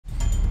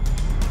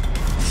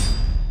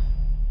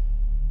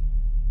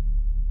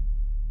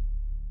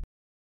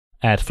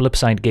At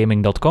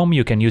flipsidegaming.com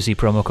you can use the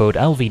promo code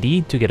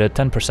LVD to get a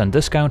 10%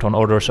 discount on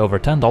orders over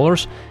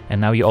 $10,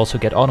 and now you also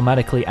get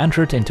automatically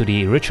entered into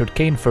the Richard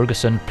Kane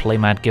Ferguson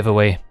playmat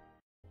giveaway.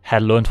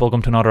 Hello and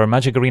welcome to another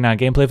Magic Arena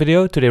gameplay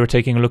video. Today we're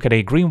taking a look at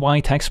a Green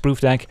White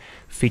Hexproof deck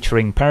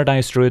featuring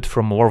Paradise Druid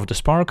from War of the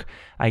Spark.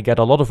 I get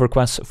a lot of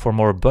requests for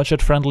more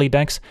budget-friendly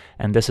decks,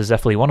 and this is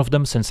definitely one of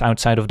them, since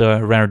outside of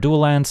the rare dual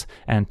lands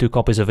and 2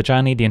 copies of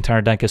Ajani, the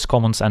entire deck is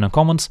commons and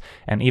uncommons,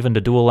 and even the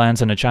dual lands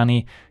and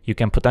Ajani you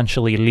can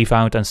potentially leave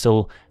out and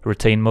still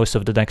retain most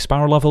of the deck's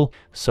power level.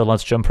 So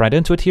let's jump right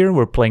into it here.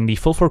 We're playing the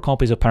full 4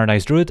 copies of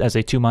Paradise Druid as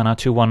a 2-mana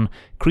 2/1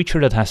 creature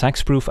that has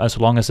hexproof as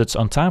long as it's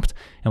untapped,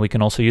 and we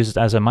can also use it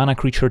as a mana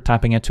creature,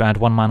 tapping it to add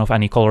 1 mana of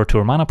any color to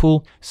our mana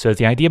pool. So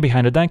the idea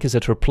behind the deck is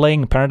that we're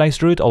playing Paradise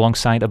Druid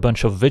alongside a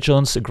bunch of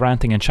vigilance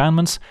granting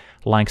enchantments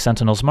like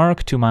Sentinel's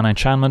Mark, 2-mana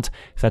enchantment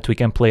that we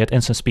can play at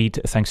instant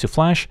speed thanks to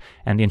flash,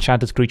 and the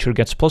enchanted creature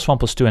gets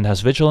 +1/+2 and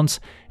has vigilance,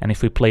 and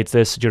if we played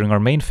this during our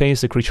main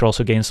phase, the creature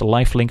also gains a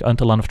lifelink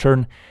until end of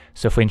turn.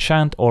 So if we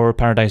enchant or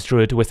Paradise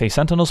Druid with a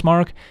Sentinel's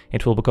Mark,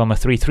 it will become a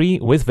 3/3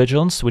 with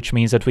vigilance, which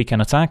means that we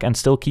can attack and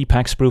still keep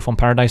hexproof on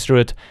Paradise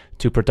Druid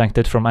to protect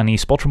it from any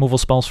spot removal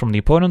spells from the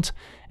opponent,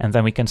 and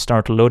then we can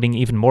start loading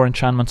even more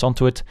enchantments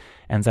onto it.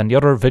 And then the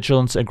other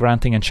vigilance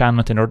granting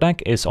enchantment in our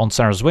deck is On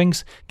Sarah's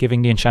Wings,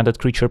 giving the enchanted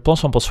creature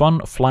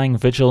 +1/+1, flying,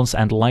 vigilance,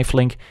 and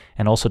lifelink,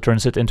 and also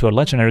turns it into a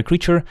legendary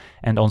creature.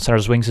 And On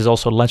Sarah's Wings is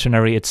also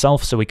legendary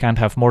itself, so we can't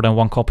have more than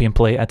 1 copy in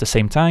play at the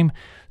same time.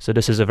 So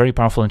this is a very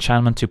powerful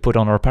enchantment to put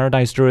on our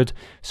Paradise Druid,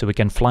 so we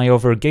can fly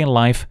over, gain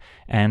life,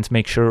 and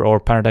make sure our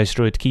Paradise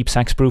Druid keeps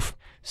hexproof.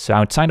 So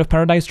outside of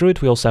Paradise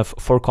Druid, we also have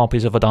 4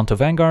 copies of Adanto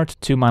Vanguard,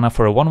 2 mana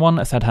for a 1/1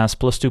 that has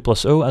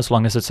 +2/+0 as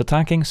long as it's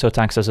attacking, so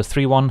attacks as a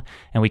 3/1,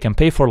 and we can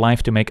pay for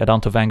life to make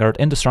Adanto Vanguard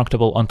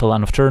indestructible until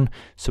end of turn,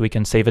 so we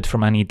can save it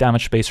from any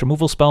damage-based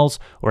removal spells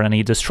or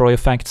any destroy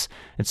effects.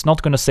 It's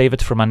not going to save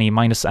it from any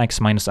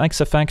 -X/-X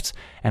effects,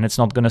 and it's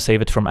not going to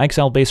save it from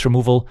exile-based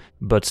removal,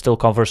 but still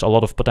covers a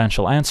lot of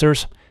potential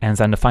answers. And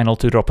then the final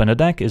 2-drop in the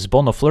deck is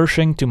Bond of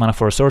Flourishing, 2 mana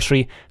for a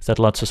sorcery that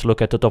lets us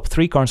look at the top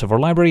 3 cards of our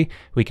library.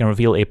 We can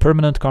reveal a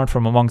permanent card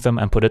from among them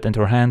and put it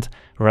into our hand.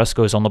 The rest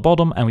goes on the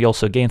bottom, and we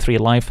also gain 3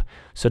 life.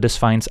 So this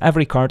finds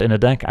every card in the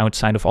deck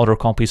outside of other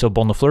copies of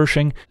Bond of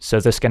Flourishing. So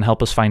this can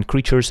help us find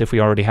creatures if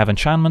we already have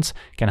enchantments,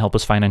 can help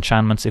us find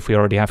enchantments if we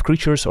already have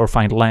creatures, or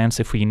find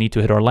lands if we need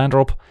to hit our land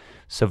drop.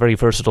 So very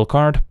versatile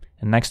card.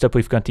 And next up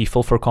we've got the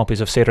full 4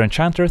 copies of Satyr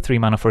Enchanter, 3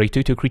 mana for a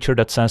 2/2 creature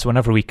that says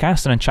whenever we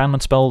cast an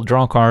enchantment spell,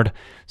 draw a card.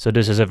 So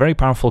this is a very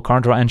powerful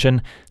card draw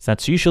engine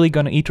that's usually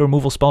going to eat a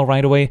removal spell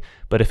right away,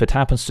 but if it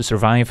happens to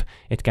survive,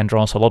 it can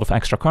draw us a lot of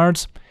extra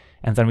cards.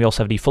 And then we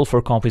also have the full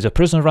 4 copies of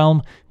Prison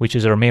Realm, which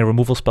is our main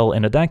removal spell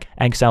in the deck,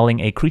 exiling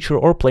a creature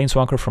or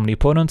planeswalker from the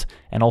opponent,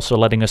 and also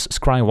letting us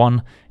scry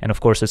 1. And of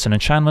course it's an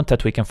enchantment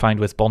that we can find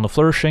with Bond of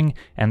Flourishing,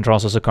 and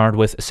draws us a card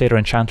with Satyr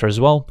Enchanter as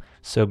well,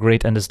 so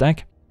great in this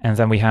deck. And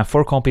then we have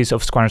 4 copies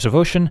of Squire's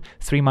Devotion,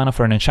 3 mana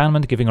for an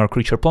enchantment, giving our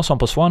creature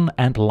 +1/+1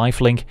 and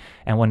lifelink.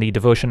 And when the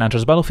devotion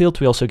enters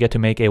battlefield, we also get to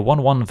make a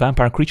 1/1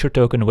 vampire creature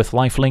token with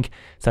lifelink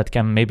that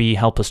can maybe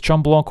help us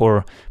chump block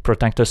or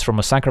protect us from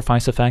a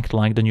sacrifice effect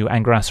like the new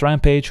Angrass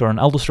Rampage or an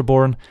Eldest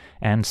Reborn,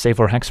 and save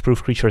our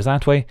hexproof creature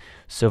that way.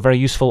 So very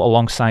useful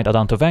alongside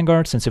Adanto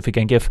Vanguard, since if we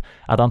can give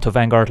Adanto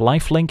Vanguard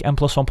lifelink and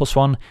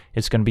 +1/+1,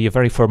 it's going to be a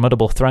very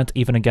formidable threat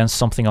even against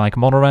something like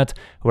Mono Red,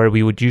 where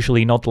we would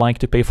usually not like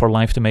to pay for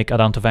life to make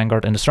Adanto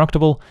Vanguard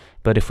indestructible,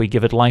 but if we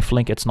give it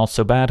lifelink it's not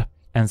so bad.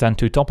 And then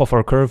to top of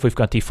our curve we've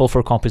got the full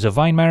 4 copies of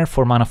Vinemare,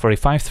 4 mana for a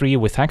 5/3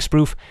 with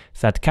hexproof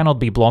that cannot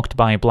be blocked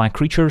by black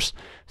creatures,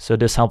 so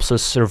this helps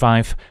us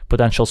survive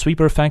potential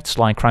sweeper effects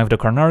like Cry of the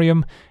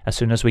Carnarium. As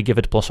soon as we give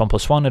it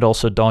 +1/+1 it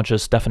also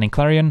dodges Deafening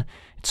Clarion.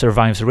 It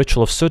survives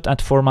Ritual of Soot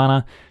at 4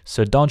 mana,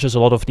 so it dodges a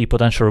lot of the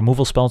potential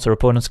removal spells our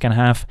opponents can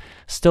have.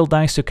 Still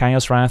dies to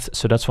Kaya's Wrath,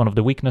 so that's one of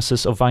the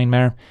weaknesses of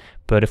Vinemare.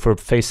 But if we're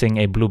facing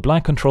a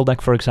blue-black control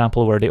deck, for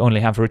example, where they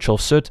only have Ritual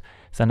of Soot,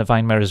 then the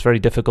Vinemare is very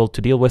difficult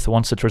to deal with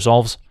once it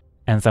resolves.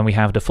 And then we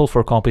have the full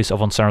 4 copies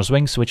of On Sarah's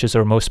Wings, which is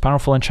our most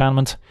powerful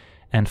enchantment.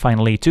 And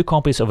finally 2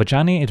 copies of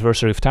Ajani,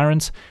 Adversary of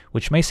Tyrants,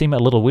 which may seem a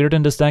little weird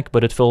in this deck,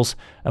 but it fills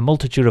a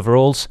multitude of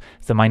roles.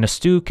 The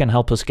 -2 can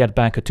help us get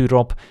back a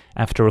 2-drop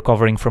after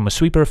recovering from a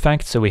sweeper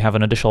effect, so we have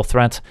an additional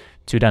threat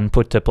to then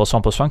put the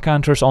 +1/+1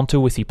 counters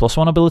onto with the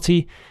 +1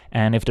 ability.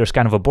 And if there's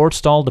kind of a board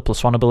stall, the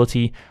 +1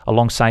 ability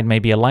alongside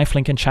maybe a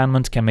lifelink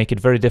enchantment can make it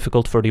very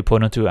difficult for the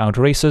opponent to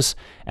outrace us,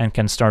 and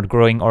can start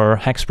growing our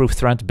hexproof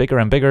threat bigger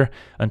and bigger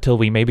until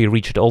we maybe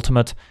reach the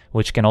ultimate,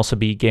 which can also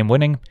be game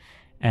winning.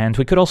 And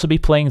we could also be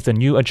playing the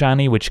new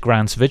Ajani, which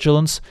grants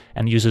Vigilance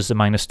and uses the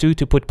 -2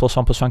 to put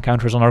 +1/+1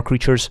 counters on our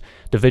creatures.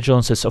 The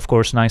Vigilance is of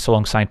course nice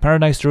alongside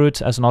Paradise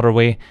Druid as another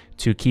way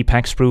to keep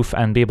hexproof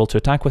and be able to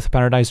attack with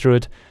Paradise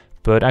Druid,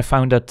 but I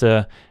found that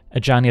the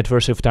Ajani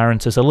Adversary of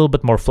Tyrants is a little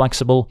bit more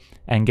flexible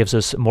and gives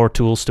us more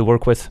tools to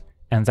work with.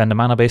 And then the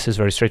mana base is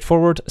very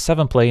straightforward,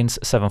 7 plains,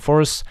 7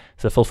 forests,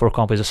 the full 4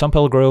 copies of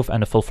Sunpale Grove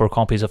and the full 4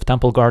 copies of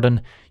Temple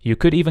Garden. You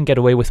could even get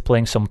away with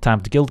playing some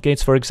tapped Guild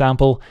Gates, for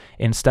example,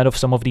 instead of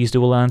some of these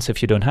dual lands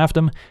if you don't have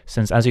them,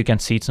 since as you can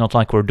see it's not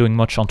like we're doing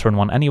much on turn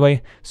 1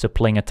 anyway, so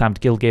playing a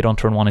tapped Guild Gate on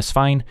turn 1 is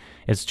fine.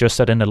 It's just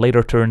that in the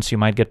later turns you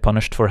might get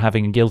punished for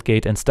having a Guild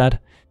Gate instead.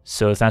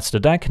 So that's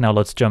the deck. Now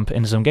let's jump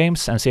into some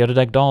games and see how the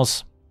deck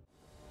does.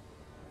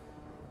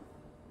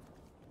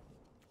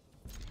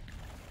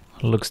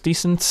 Looks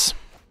decent.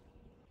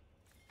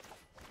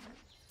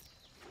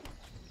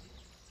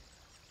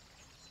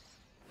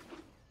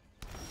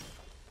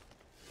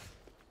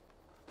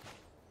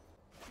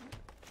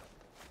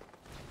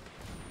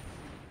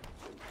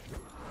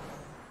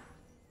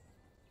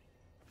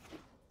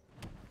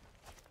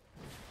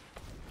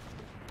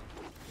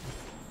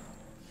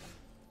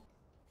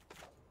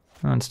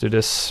 Let's do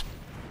this.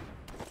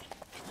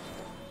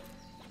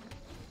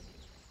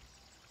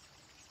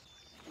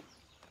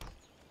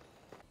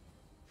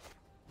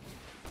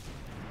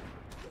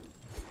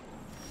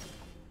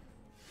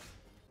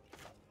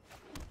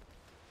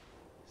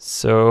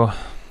 So,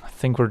 I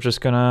think we're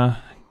just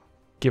gonna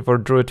give our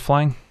druid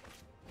flying.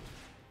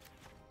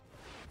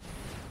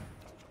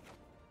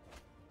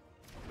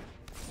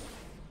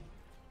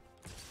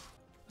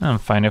 I'm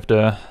fine if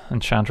the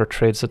enchanter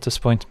trades at this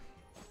point.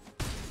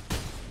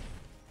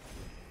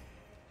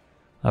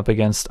 Up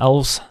against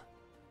elves.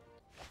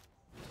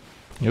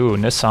 Ooh,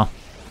 Nissa.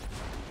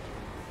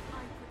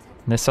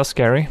 Nissa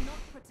scary.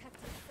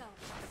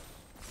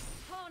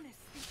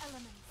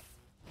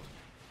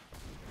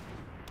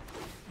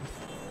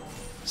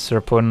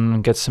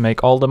 Serpon gets to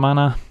make all the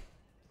mana.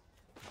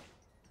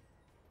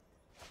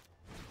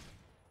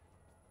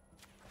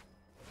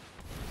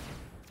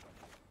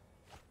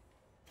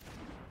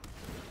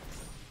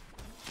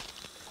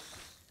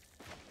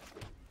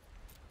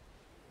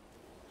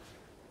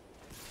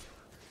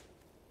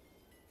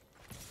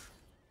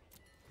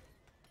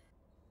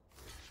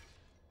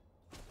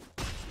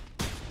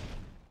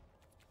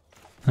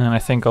 And I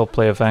think I'll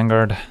play a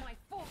Vanguard.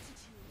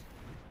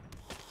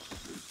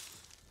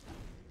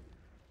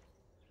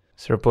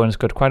 Serpon's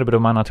got quite a bit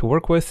of mana to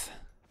work with.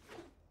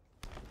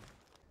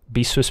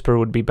 Beast Whisper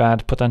would be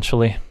bad,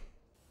 potentially.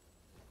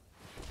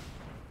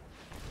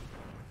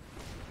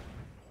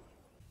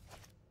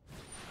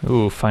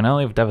 Ooh,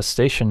 Finale of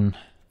Devastation.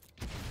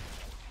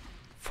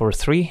 For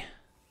 3.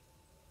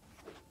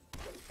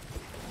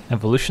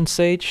 Evolution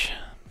Sage.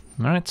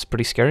 Alright, it's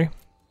pretty scary.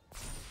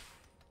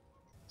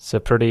 It's a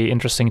pretty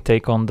interesting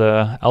take on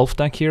the elf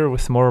deck here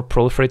with more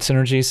proliferate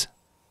synergies.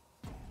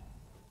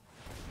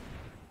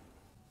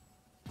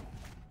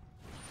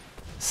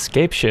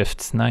 Scape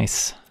Shift,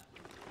 nice.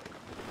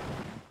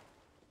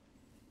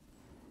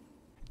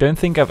 Don't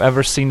think I've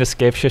ever seen the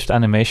Scape Shift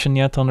animation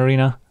yet on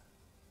Arena.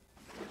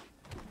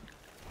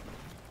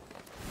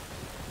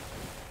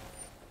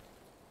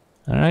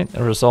 Alright,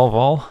 resolve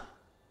all.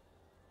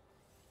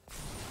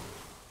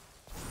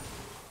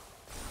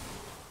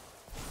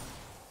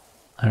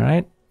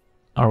 Alright,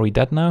 are we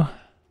dead now?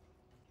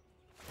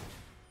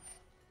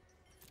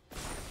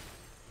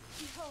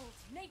 Behold,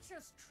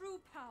 nature's true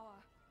power.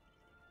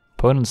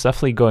 Opponent's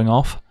definitely going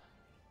off.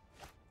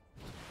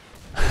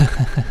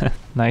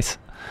 Nice.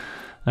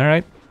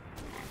 Alright.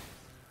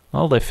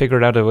 Well, they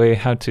figured out a way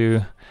how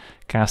to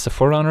cast the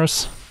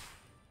Forerunners.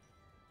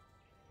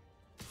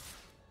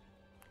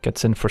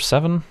 Gets in for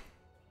 7.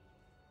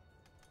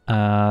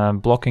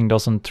 Blocking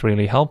doesn't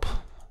really help,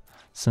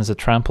 since it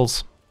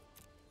tramples.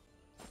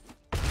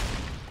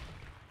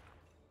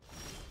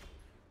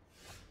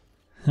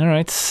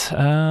 Alright,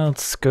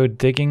 let's go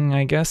digging,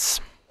 I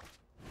guess.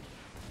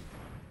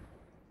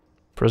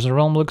 Prison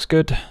Realm looks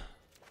good.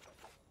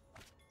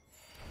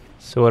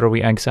 So what are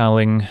we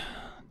exiling?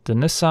 The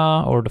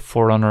Nissa or the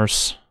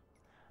Forerunners?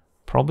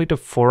 Probably the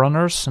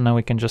Forerunners, and now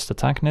we can just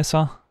attack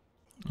Nissa.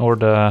 Or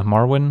the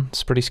Marwyn,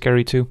 it's pretty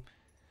scary too.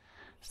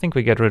 I think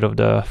we get rid of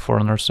the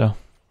Forerunners though.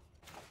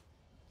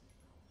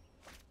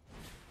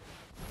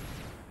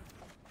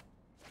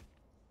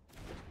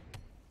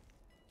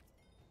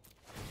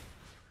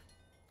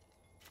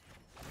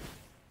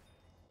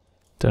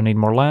 Don't need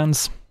more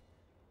lands.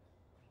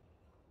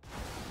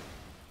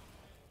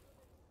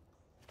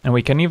 And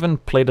we can even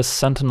play the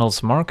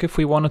Sentinel's Mark if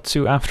we wanted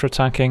to after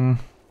attacking.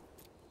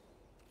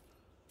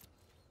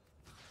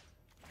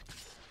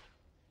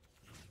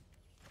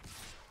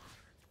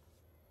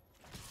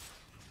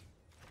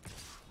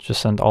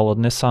 Just send all of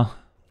Nissa.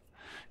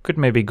 Could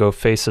maybe go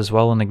face as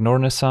well and ignore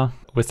Nissa.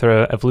 With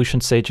her Evolution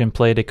Sage in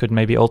play, they could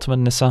maybe ultimate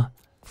Nissa.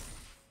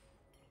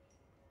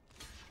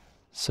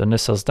 So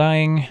Nissa's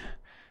dying.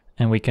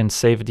 And we can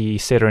save the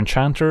Satyr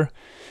Enchanter.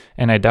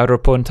 And I doubt our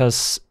opponent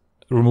has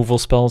removal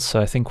spells, so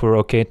I think we're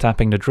okay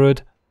tapping the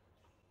Druid.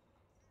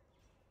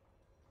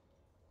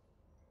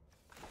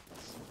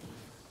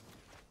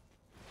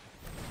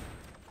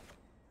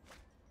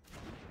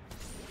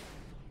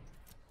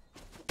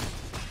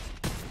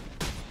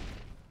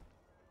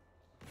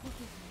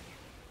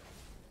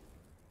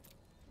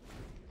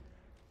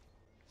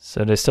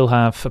 So they still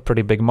have a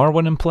pretty big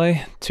Morrowind in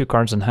play, 2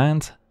 cards in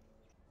hand.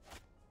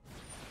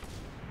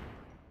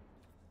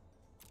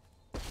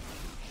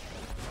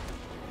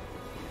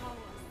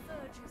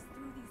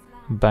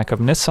 Back up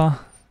Nissa.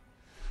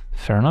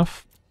 Fair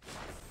enough.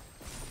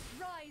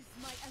 Rise,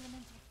 my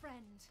elemental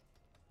friend.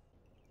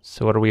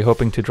 So what are we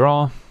hoping to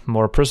draw?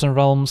 More Prison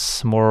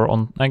Realms, more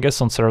on... I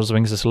guess on Sarah's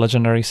Wings is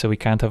legendary, so we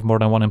can't have more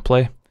than one in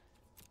play.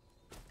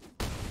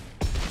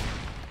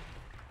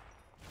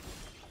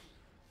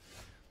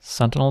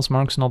 Sentinel's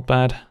Mark's not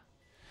bad.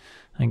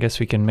 I guess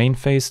we can main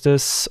phase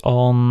this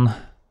on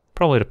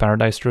probably the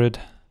Paradise Druid.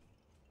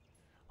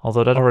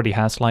 Although that already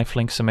has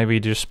lifelink, so maybe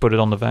just put it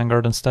on the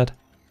Vanguard instead.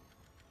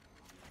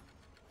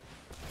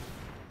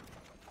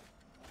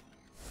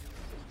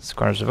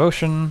 Scar's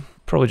Devotion.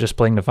 Probably just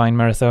playing the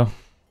Vinemare though.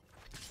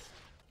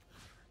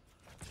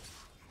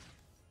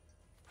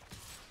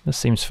 This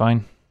seems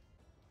fine.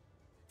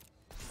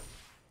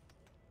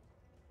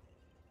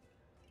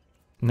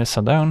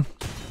 Nissa down.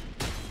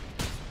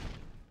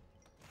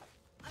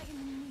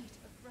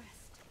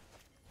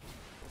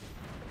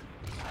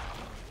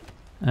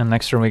 And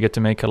next turn we get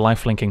to make a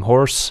life-linking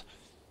horse.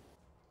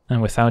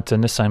 And without the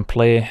Nissa in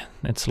play,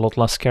 it's a lot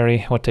less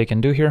scary what they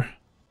can do here.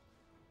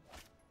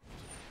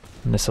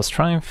 Nissa's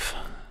Triumph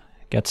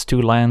gets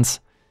 2 lands.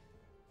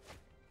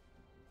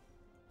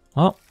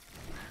 Well,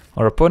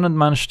 our opponent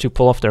managed to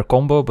pull off their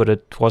combo, but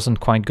it wasn't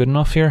quite good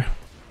enough here.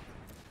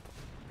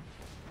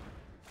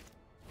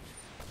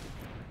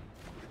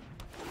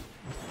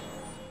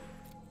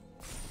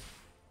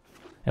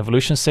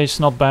 Evolution Stage is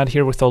not bad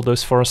here with all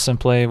those forests in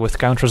play, with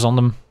counters on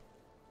them.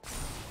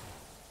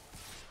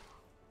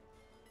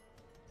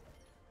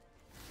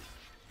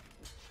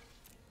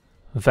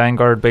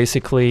 Vanguard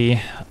basically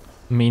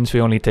means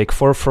we only take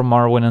 4 from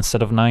Morrowind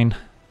instead of 9.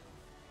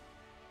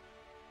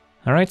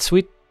 Alright,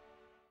 sweet.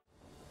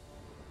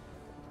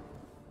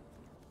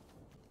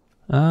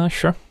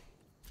 Sure.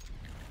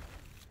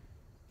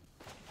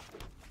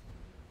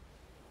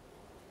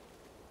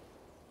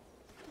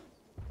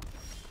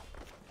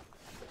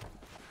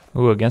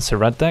 Ooh, against a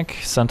red deck,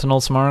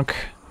 Sentinel's Mark.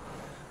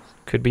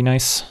 Could be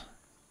nice.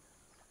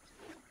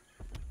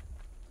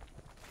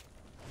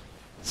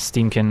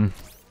 Steamkin.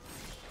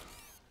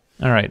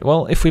 Alright,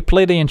 well, if we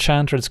play the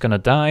Enchanter, it's gonna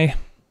die.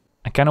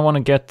 I kinda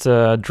wanna get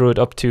Druid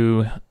up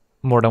to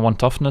more than 1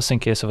 toughness in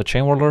case of a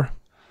Chain Whirler.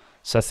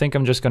 So I think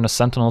I'm just gonna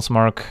Sentinel's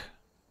Mark.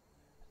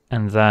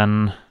 And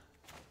then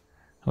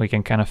we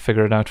can kind of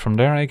figure it out from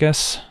there, I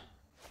guess.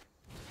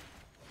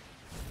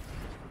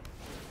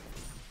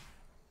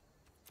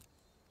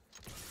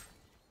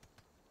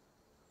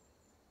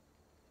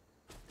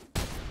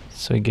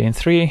 So we gain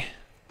 3.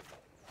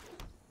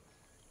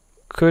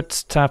 Could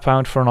tap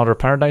out for another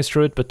Paradise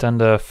Druid, but then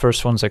the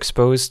first one's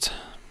exposed.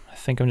 I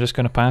think I'm just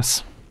gonna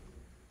pass.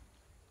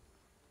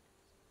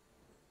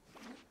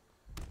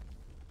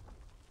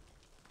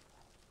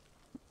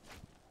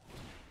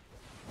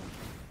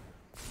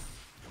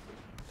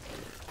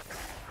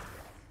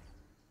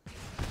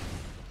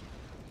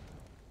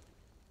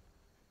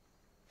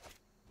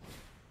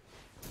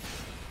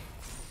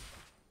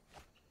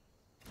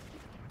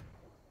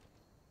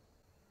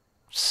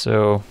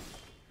 So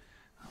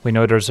we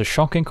know there's a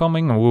shock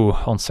incoming. Ooh,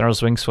 on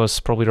Sarah's Wings was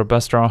probably their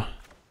best draw.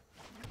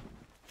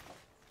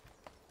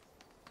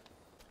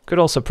 Could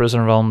also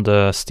Prison Realm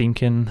the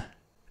Steamkin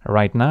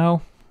right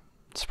now.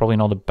 It's probably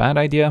not a bad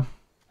idea.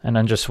 And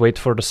then just wait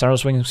for the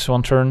Sarah's Wings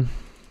 1 turn.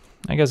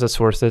 I guess that's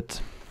worth it.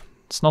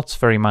 It's not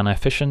very mana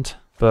efficient,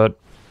 but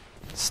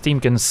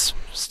Steamkin's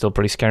still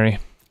pretty scary.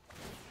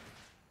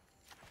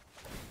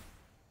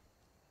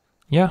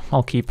 Yeah,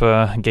 I'll keep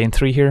gain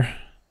 3 here.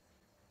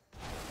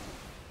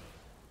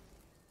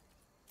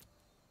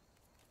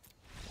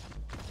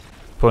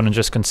 Opponent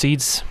just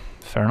concedes.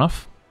 Fair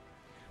enough.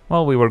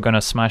 Well, we were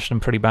gonna smash them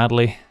pretty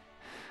badly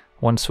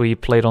once we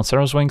played on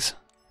Sarah's Wings.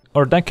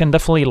 Our deck can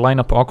definitely line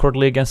up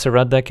awkwardly against a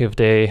red deck if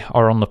they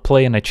are on the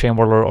play and a Chain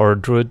Whirler or a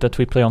Druid that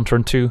we play on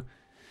turn 2.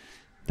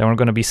 Then we're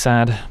gonna be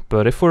sad.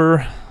 But if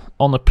we're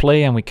on the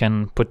play and we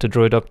can put the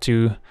Druid up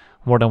to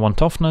more than 1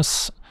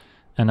 toughness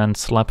and then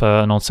slap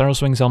a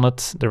non-Sarah's Wings on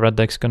it, the red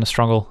deck's gonna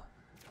struggle.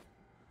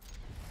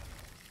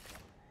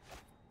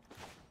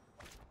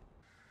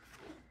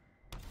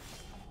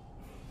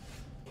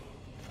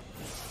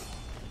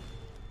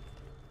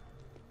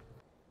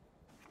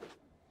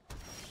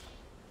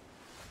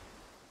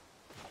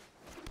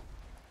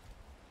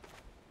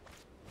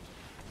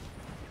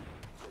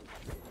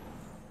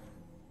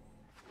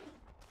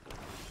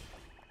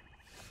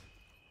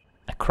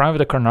 Cry of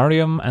the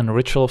Carnarium and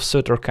Ritual of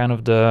Soot are kind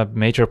of the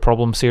major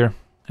problems here,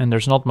 and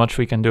there's not much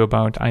we can do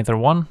about either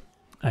one.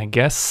 I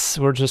guess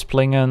we're just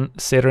playing a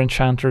Satyr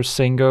Enchanter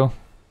Singo.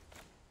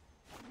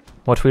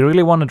 What we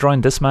really want to draw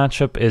in this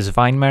matchup is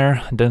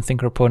Vinemare. I don't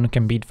think our opponent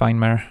can beat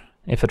Vinemare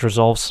if it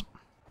resolves.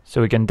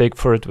 So we can dig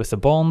for it with the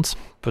Bond,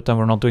 but then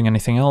we're not doing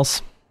anything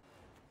else.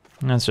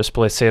 Let's just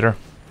play Satyr.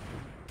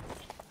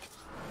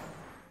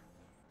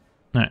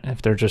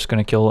 If they're just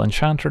gonna kill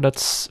Enchanter,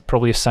 that's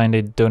probably a sign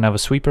they don't have a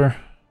sweeper.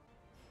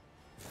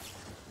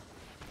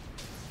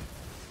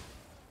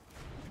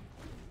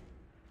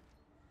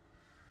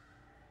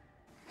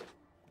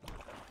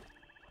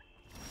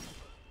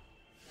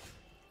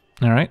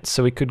 Alright,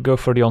 so we could go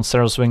for the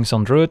Oncero's Wings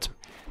on Druid.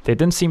 They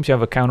didn't seem to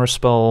have a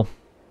counterspell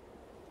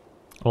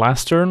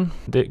last turn.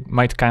 They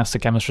might cast the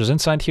Chemist's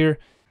Insight here.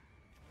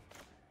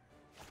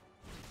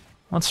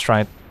 Let's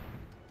try it.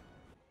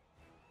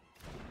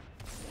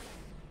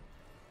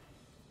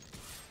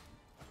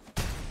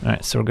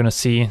 Alright, so we're gonna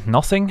see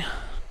nothing.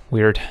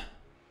 Weird.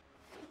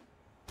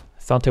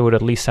 Thought they would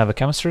at least have a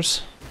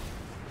Chemist's.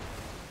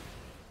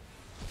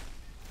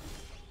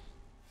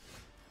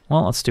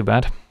 Well, that's too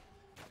bad.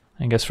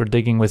 I guess we're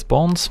digging with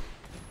Bonds.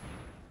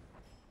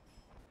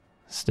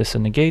 Is this a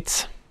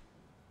negate?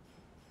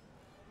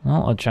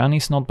 Well,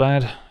 Ajani's not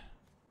bad.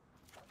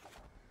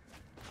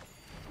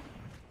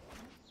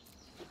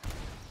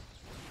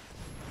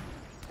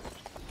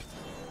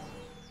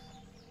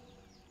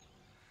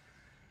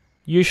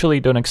 Usually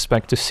don't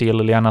expect to see a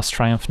Liliana's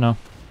Triumph now.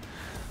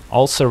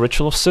 Also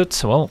Ritual of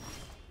Soot, well,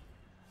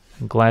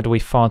 I'm glad we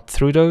fought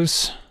through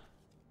those.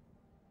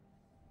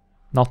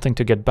 Nothing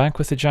to get back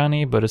with the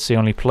Ajani, but it's the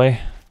only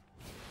play.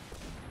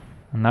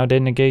 And now they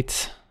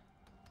negate.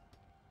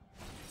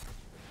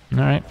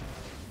 Alright.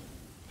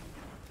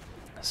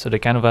 So they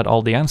kind of had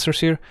all the answers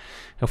here.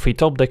 If we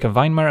top deck a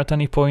Vinemare at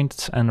any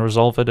point and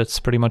resolve it, it's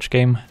pretty much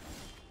game.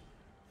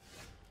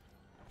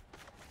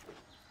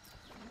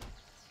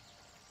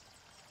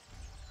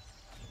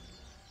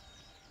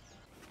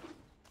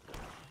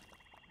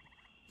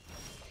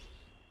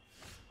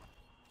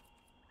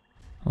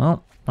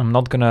 Well, I'm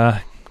not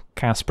gonna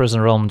cast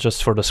Prison Realm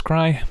just for the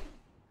scry.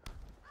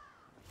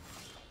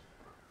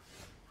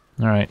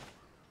 Alright.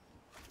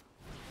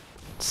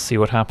 Let's see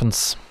what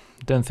happens.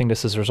 Don't think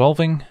this is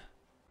resolving.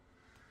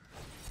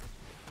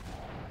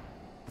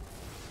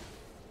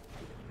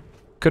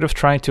 Could have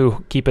tried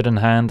to keep it in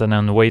hand and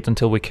then wait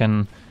until we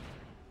can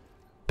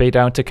bait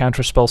out the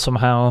counterspell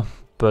somehow,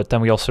 but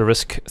then we also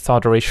risk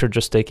Thought Erasure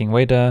just taking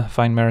away the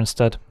Vinemare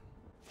instead.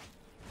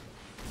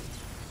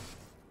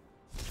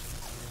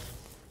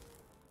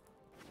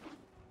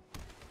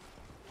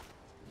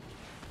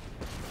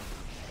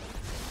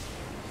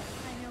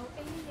 I know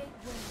 88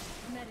 ways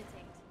to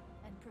meditate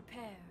and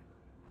prepare.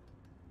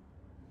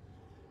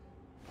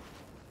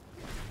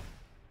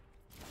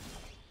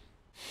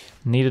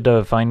 Needed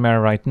a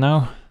Vinemare right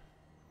now.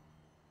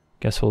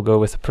 Guess we'll go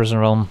with the Prison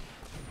Realm.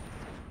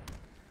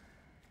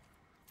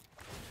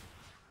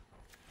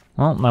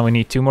 Well, now we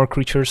need 2 more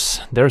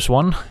creatures. There's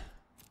one.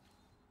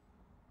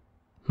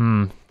 My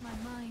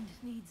mind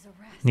needs a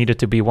rest. Needed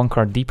to be 1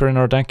 card deeper in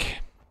our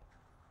deck.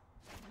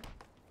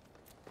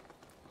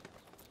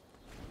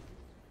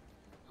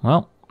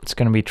 Well, it's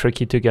gonna be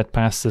tricky to get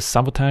past this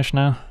Sabotage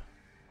now.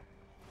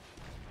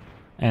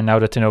 And now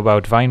that they know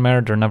about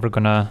Vinemare, they're never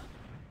gonna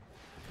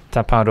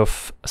tap out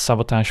of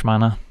Sabotage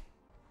mana.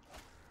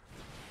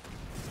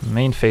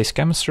 Main phase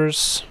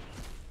Chemist's.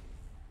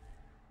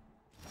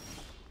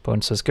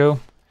 Opponent says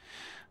go.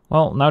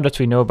 Well, now that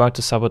we know about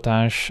the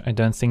Sabotage, I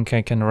don't think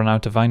I can run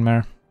out of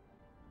Vinemare.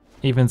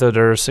 Even though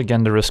there's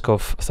again the risk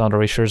of Thought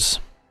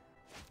Erasures.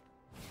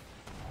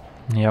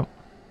 Yep.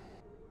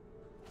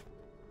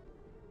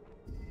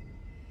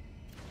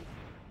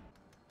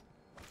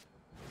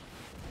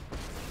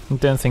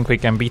 Don't think we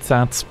can beat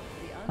that.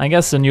 I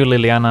guess the new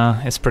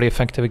Liliana is pretty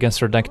effective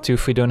against our deck too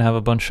if we don't have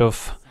a bunch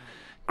of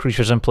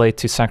creatures in play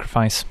to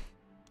sacrifice.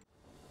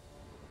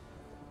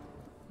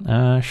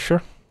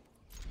 Sure.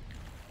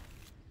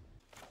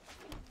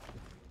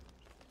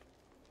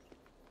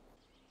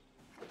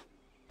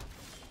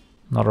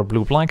 Another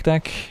blue-black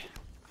deck.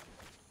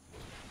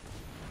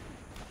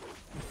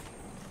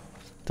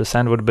 The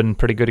sand would have been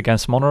pretty good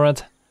against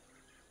mono-red.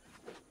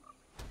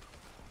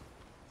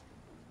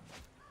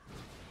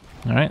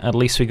 Alright, at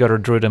least we got our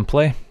Druid in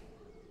play.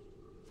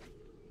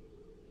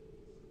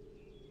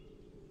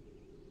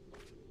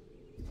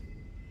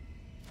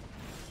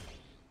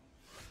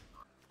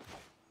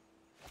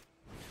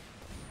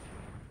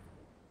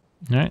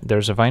 Alright,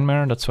 there's a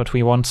Vinemare, that's what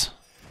we want.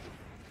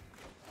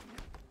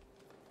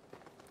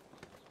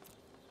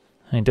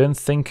 I don't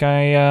think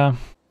I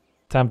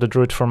tapped the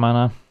Druid for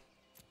mana.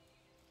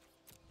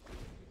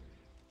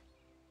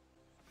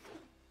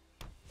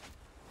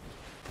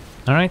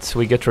 Alright, so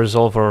we get to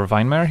resolve our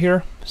Vinemare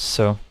here,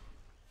 so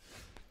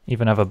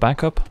even have a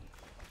backup.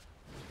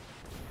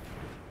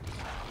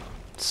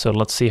 So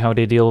let's see how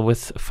they deal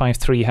with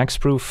 5/3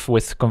 Hexproof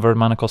with convert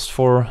mana cost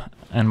 4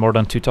 and more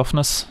than 2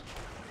 toughness.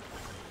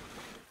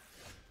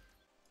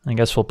 I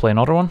guess we'll play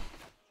another one.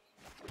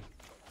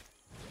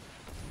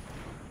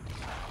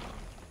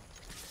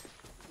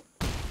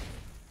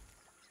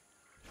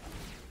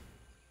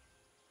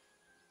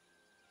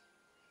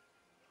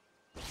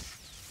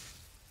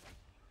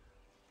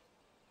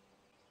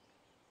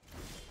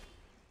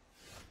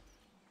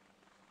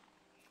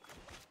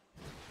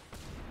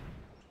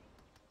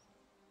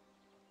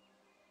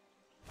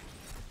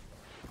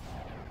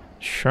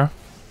 Sure.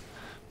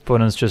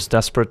 Opponent's just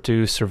desperate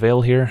to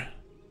surveil here.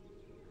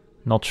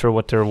 Not sure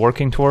what they're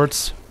working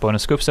towards.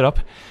 Opponent scoops it up.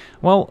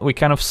 Well, we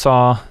kind of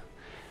saw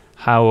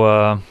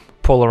how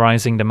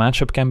polarizing the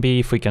matchup can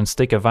be. If we can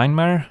stick a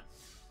Vinemare,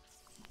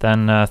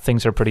 then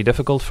things are pretty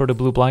difficult for the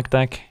blue-black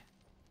deck.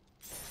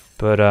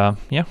 But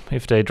yeah,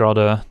 if they draw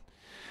the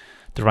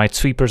right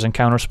sweepers and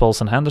counter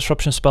spells and hand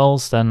disruption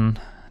spells, then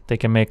they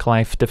can make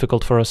life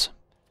difficult for us.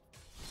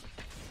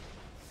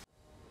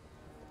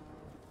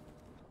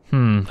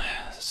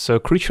 So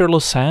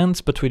creatureless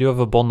hands, but we do have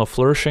a Bond of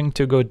Flourishing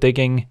to go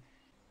digging.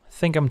 I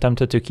think I'm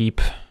tempted to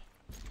keep.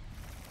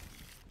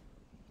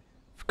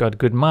 We've got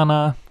good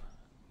mana,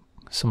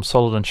 some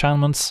solid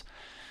enchantments,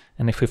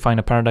 and if we find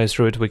a Paradise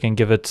Druid, we can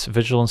give it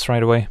Vigilance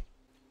right away.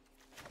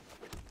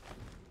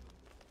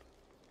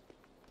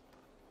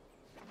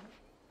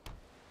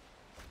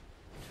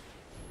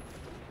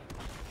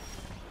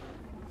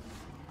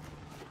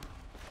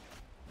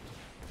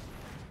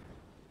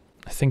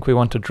 I think we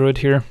want a Druid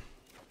here.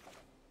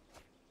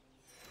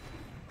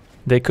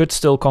 They could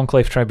still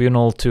Conclave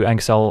Tribunal to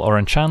exile our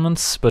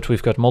enchantments, but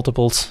we've got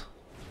multiples.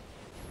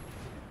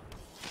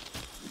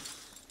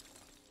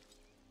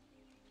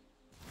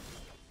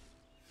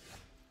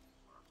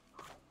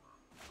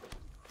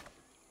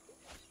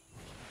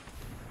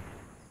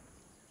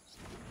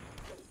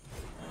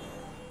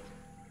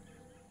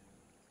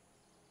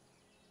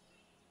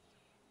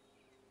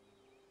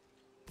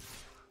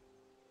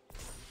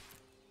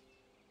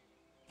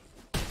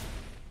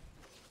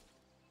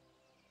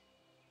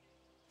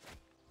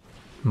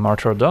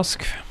 Martyr of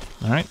Dusk.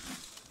 Alright.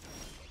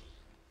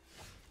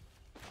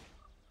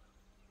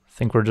 I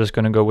think we're just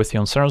gonna go with the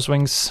Onsara's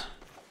Wings.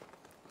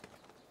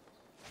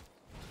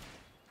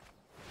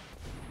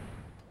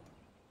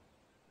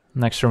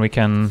 Next turn we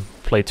can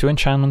play 2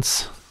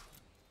 enchantments.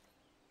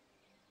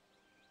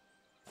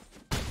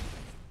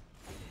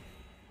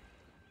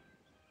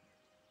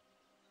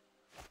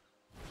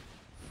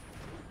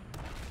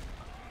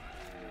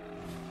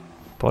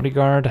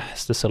 Bodyguard.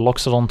 Is this a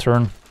Loxodon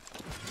turn?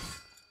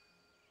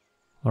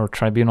 Or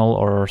Tribunal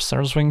or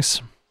Sarah's Wings.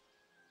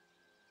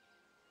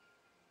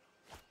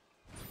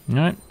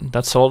 Alright,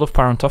 that's all of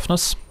Power and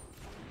Toughness.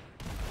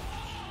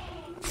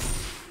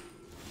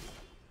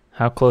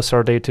 How close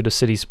are they to the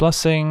City's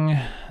Blessing?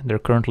 They're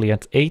currently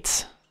at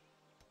 8.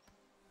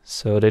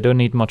 So they don't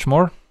need much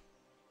more.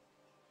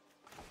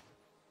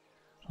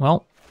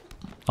 Well,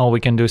 all we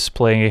can do is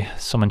play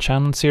some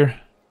enchantments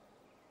here.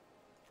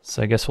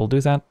 So I guess we'll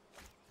do that.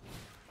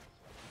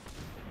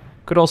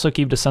 Could also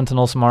keep the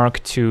Sentinel's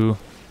Mark to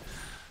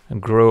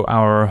grow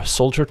our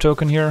soldier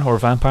token here, or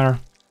vampire.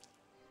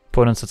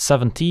 Opponent's at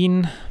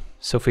 17,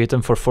 so if we hit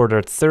them for 4 they're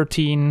at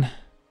 13.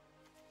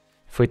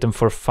 If we hit them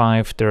for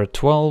 5 they're at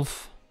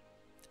 12.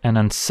 And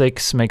then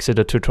 6 makes it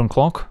a 2-turn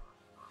clock.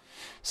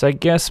 So I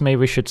guess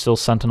maybe we should still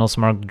Sentinel's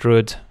Mark the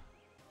Druid.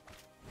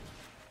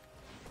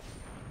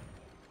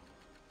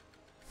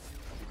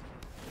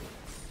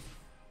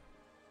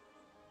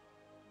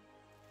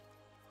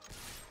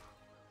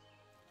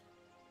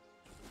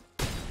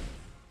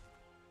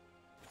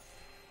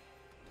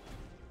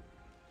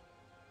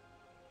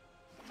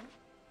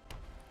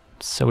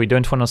 So we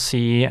don't want to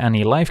see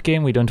any life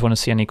gain, we don't want to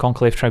see any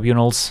Conclave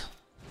Tribunals.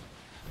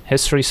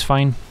 History's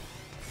fine.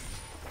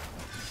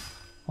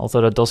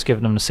 Although that does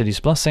give them the City's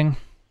Blessing.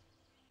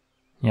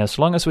 Yeah, as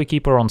long as we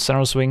keep our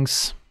Onsara's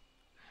Wings,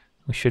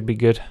 we should be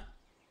good.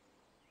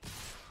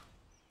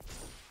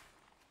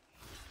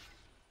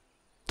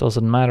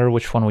 Doesn't matter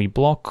which one we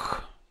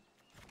block.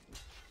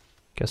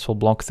 Guess we'll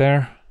block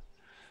there.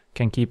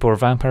 Can keep our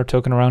Vampire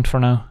token around for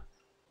now.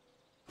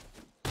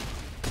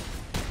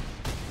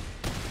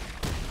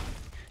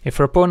 If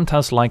our opponent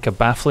has like a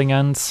Baffling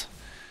End,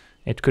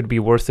 it could be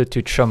worth it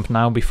to chump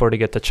now before they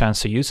get the chance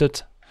to use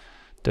it.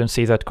 Don't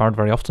see that card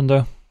very often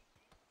though.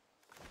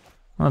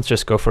 Let's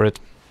just go for it.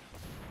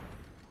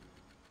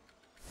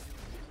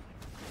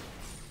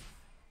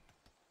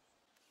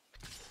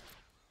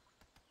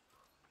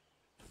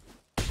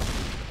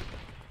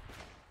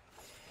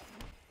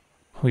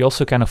 We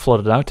also kind of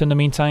flooded out in the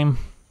meantime.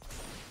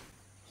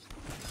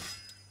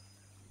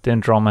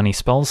 Didn't draw many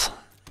spells.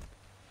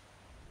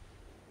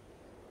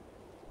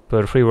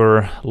 But if we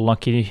were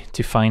lucky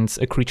to find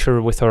a creature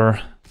with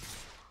our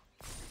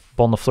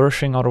Bond of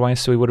Flourishing,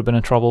 otherwise we would have been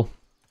in trouble.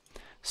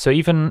 So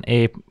even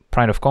a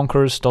Pride of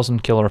Conquerors doesn't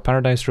kill our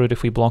Paradise Druid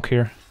if we block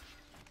here.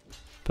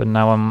 But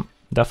now I'm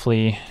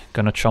definitely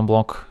gonna chum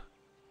block,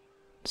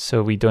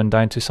 so we don't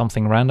die to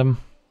something random.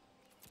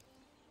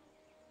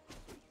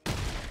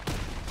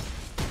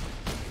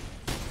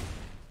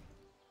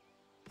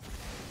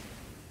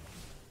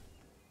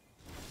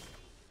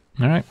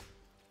 Alright.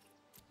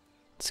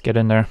 Let's get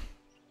in there.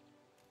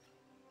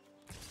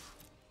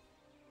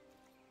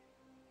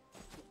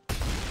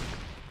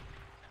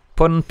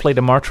 Opponent played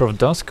a Martyr of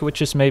Dusk,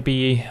 which is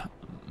maybe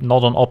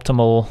not an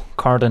optimal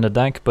card in the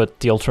deck, but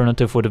the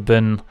alternative would have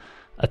been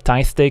a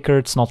Tithe Taker.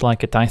 It's not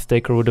like a Tithe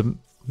Taker would have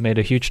made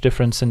a huge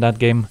difference in that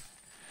game.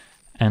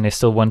 And they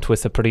still went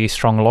with a pretty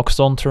strong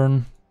Loxodon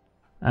turn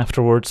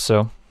afterwards,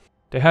 so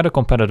they had a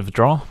competitive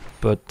draw,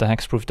 but the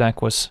Hexproof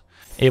deck was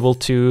able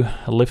to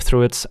live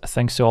through it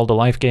thanks to all the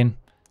life gain.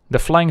 The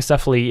flying is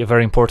definitely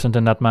very important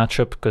in that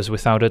matchup, because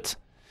without it,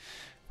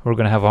 we're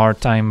gonna have a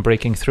hard time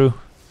breaking through.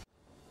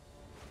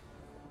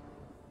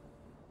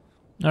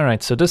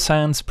 Alright, so this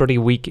hand's pretty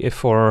weak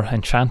if our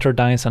Enchanter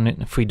dies and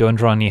if we don't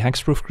draw any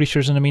Hexproof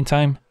creatures in the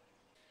meantime.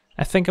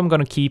 I think I'm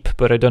gonna keep,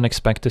 but I don't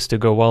expect this to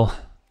go well.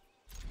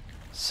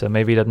 So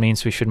maybe that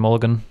means we should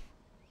mulligan.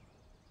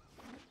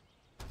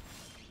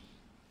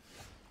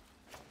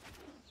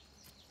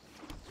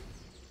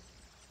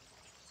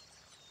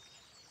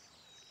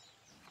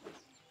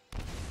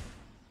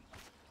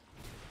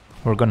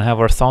 We're gonna have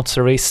our thoughts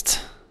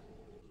erased.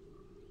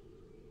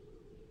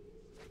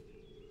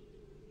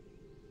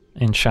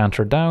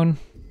 Enchanter down.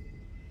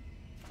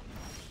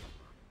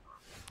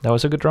 That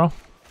was a good draw.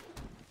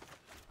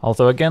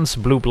 Although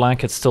against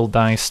blue-black it still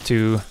dies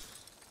to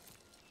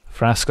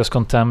Vraska's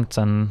Contempt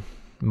and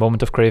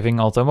Moment of Craving,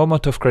 although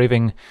Moment of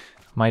Craving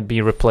might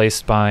be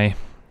replaced by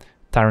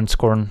Tyrant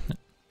Scorn.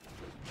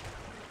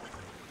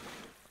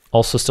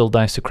 Also still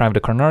dies to Crime the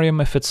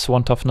Carnarium if it's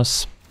 1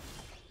 toughness.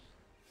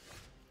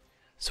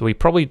 So we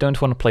probably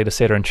don't want to play the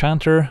Satyr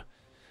Enchanter.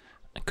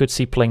 I could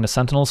see playing the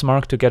Sentinel's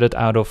Mark to get it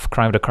out of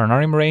Crime the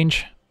Carnarium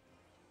range.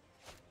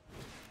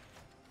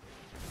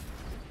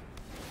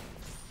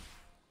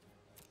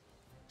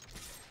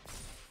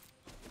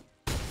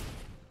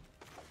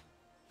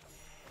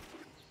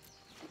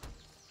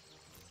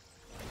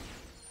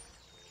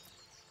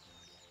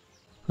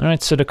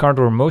 Alright, so the card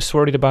we're most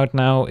worried about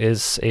now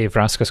is a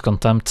Vraska's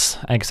Contempt,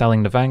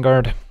 exiling the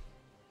Vanguard.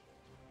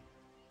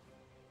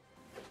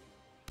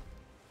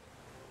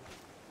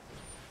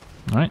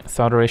 Alright,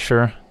 Thought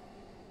Erasure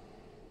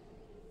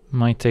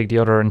might take the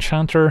other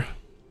Enchanter.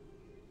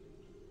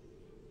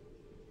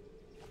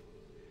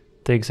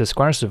 Takes a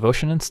Squire's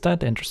Devotion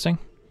instead, interesting.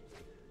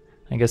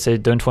 I guess they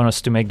don't want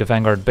us to make the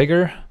Vanguard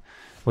bigger,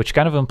 which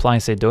kind of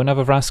implies they don't have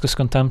a Vraska's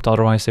Contempt,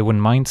 otherwise they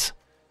wouldn't mind.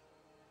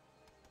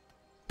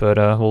 But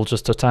we'll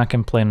just attack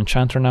and play an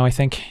Enchanter now, I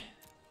think.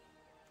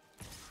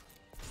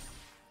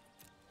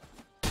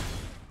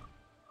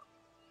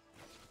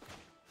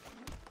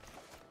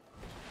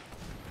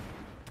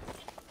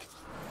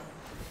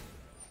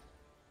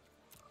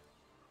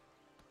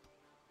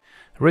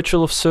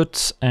 Ritual of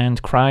Soot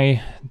and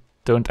Cry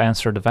don't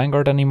answer the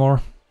Vanguard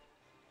anymore.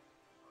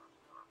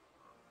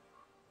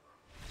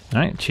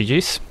 Alright,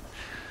 GG's.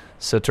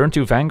 So turn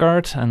 2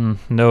 Vanguard and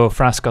no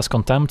Vraska's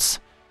Contempts.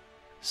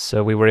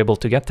 So we were able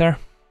to get there.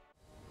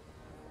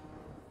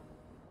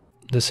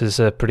 This is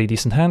a pretty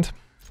decent hand.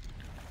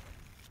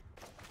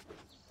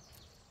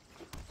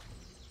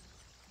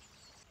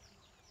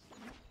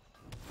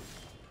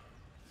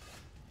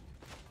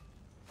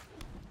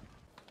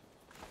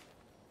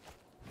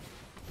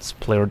 Let's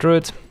play our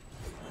Druid.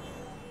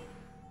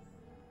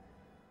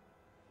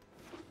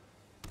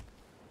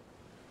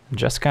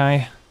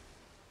 Jeskai.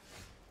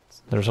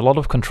 There's a lot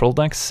of control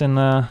decks in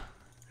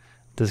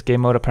this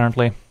game mode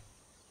apparently.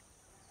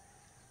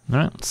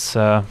 Alright, let's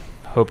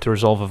hope to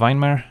resolve a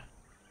Vinemare.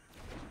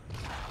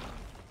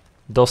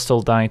 Does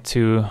still die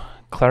to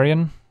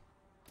Clarion.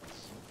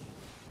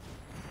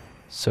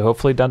 So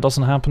hopefully that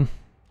doesn't happen.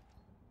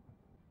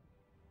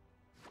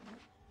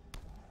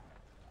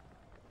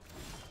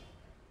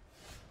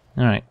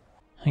 Alright,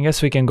 I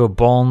guess we can go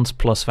Bond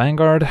plus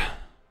Vanguard.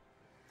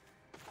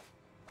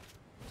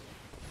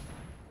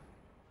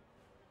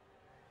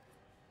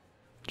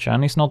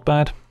 Johnny's not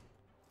bad.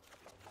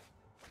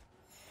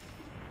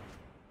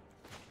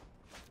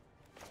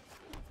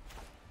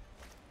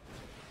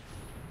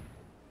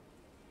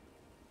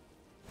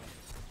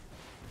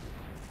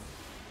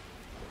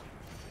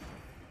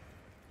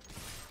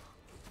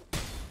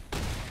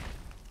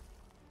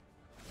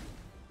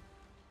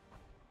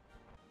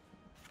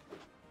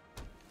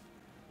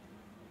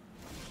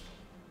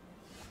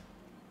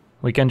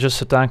 We can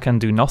just attack and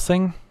do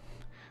nothing.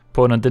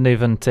 Opponent didn't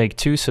even take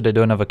 2, so they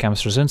don't have a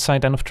Chemist's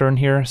Insight end of turn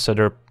here, so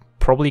they're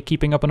probably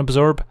keeping up an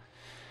Absorb.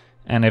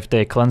 And if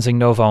they Cleansing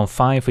Nova on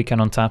 5, we can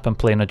untap and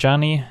play an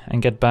Ajani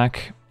and get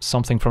back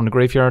something from the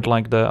graveyard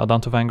like the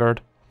Adanto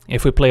Vanguard.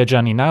 If we play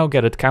Ajani now,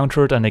 get it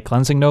countered and they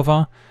Cleansing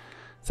Nova,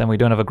 then we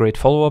don't have a great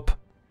follow-up.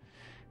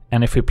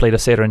 And if we play the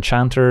Satyr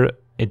Enchanter,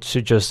 it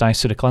should just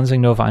dice to the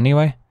Cleansing Nova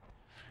anyway.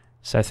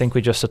 So I think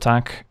we just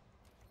attack.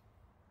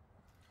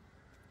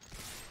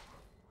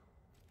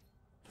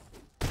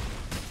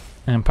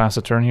 And pass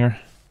the turn here.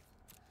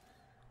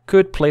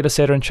 Could play the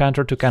Satyr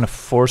Enchanter to kind of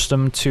force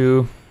them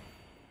to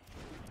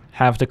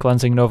have the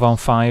Cleansing Nova on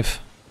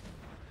 5.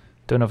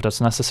 Don't know if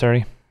that's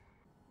necessary.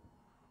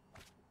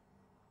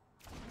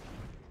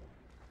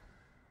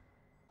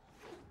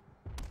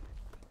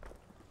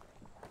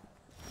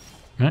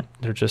 Right,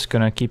 they're just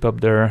gonna keep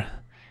up their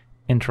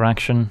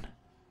interaction.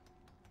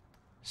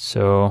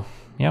 So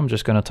yeah, I'm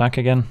just gonna attack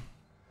again.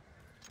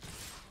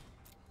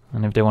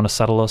 And if they want to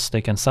settle us,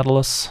 they can settle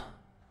us.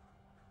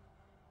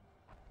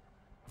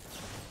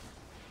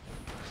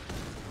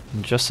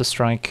 Just a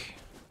strike.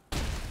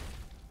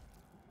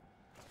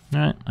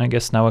 Alright, I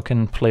guess now I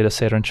can play the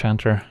Satyr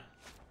Enchanter.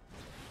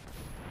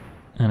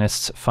 And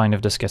it's fine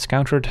if this gets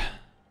countered.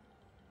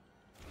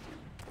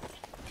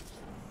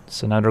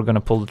 So now they're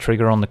gonna pull the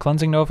trigger on the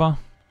Cleansing Nova.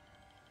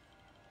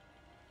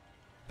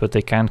 But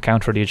they can't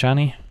counter the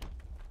Ajani.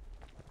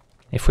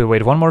 If we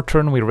wait one more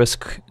turn, we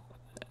risk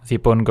The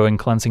opponent going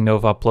Cleansing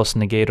Nova plus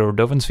Negate or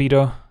Dovin's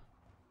Veto.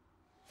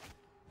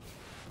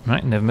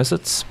 Right, Niv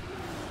Mizzets.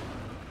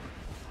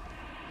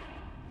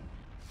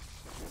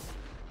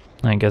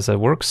 I guess that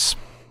works.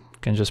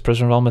 Can just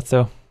Prison Realm it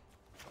though.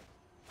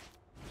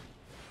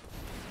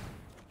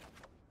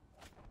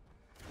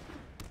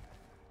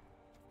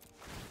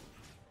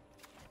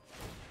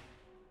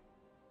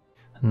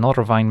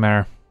 Another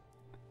Vinemare.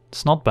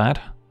 It's not bad.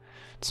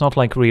 It's not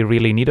like we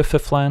really need a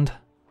 5th land.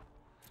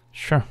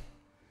 Sure.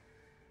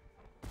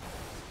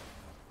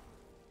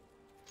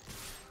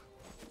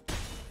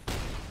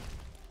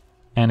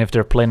 And if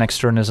their play next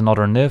turn is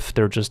another Niv,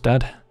 they're just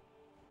dead.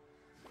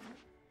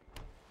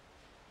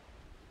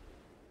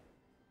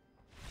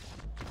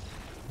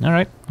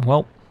 Alright,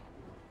 well.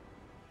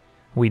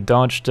 We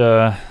dodged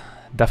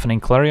Deafening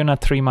Clarion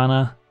at 3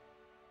 mana.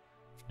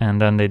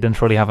 And then they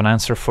didn't really have an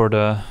answer for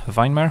the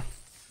Vinemare.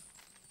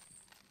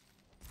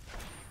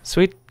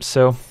 Sweet,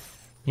 so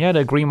yeah,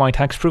 the Green White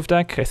Hexproof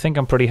deck, I think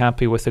I'm pretty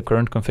happy with the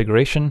current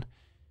configuration.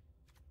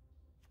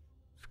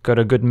 Got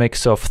a good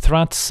mix of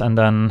threats and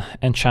then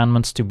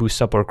enchantments to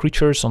boost up our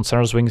creatures, on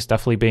Sarah's Wings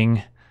definitely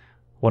being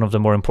one of the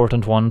more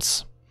important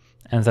ones.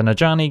 And then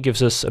Ajani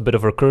gives us a bit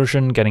of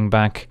recursion, getting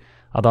back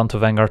Adanta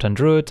Vanguard and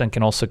Druid, and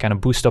can also kind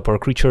of boost up our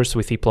creatures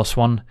with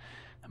E+1,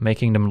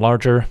 making them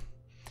larger,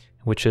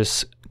 which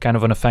is kind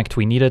of an effect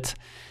we needed.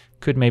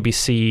 Could maybe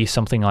see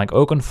something like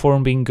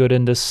Oakenform being good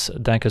in this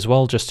deck as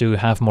well, just to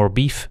have more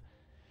beef.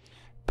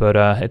 But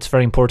it's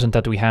very important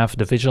that we have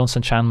the Vigilance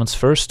enchantments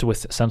first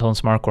with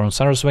Sentinel's Mark or on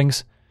Sarah's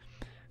Wings,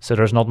 so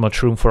there's not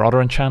much room for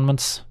other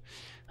enchantments.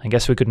 I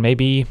guess we could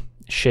maybe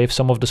shave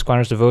some of the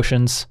Squire's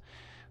Devotions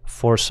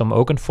for some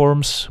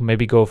Oakenforms,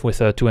 maybe go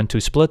with a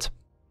 2-2 split.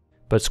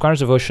 But Squire's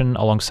Devotion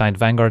alongside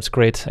Vanguard's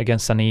great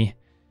against any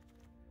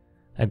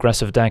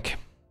aggressive deck.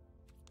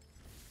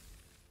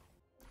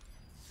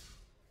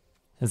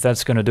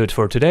 That's gonna do it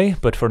for today,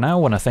 but for now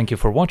I wanna thank you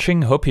for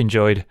watching, hope you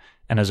enjoyed,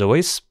 and as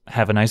always,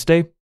 have a nice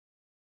day.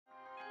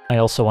 I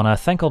also wanna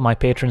thank all my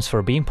patrons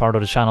for being part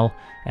of the channel,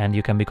 and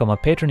you can become a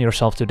patron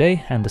yourself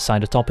today and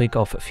decide the topic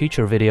of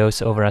future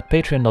videos over at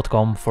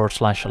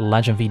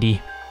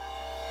patreon.com/LegenVD.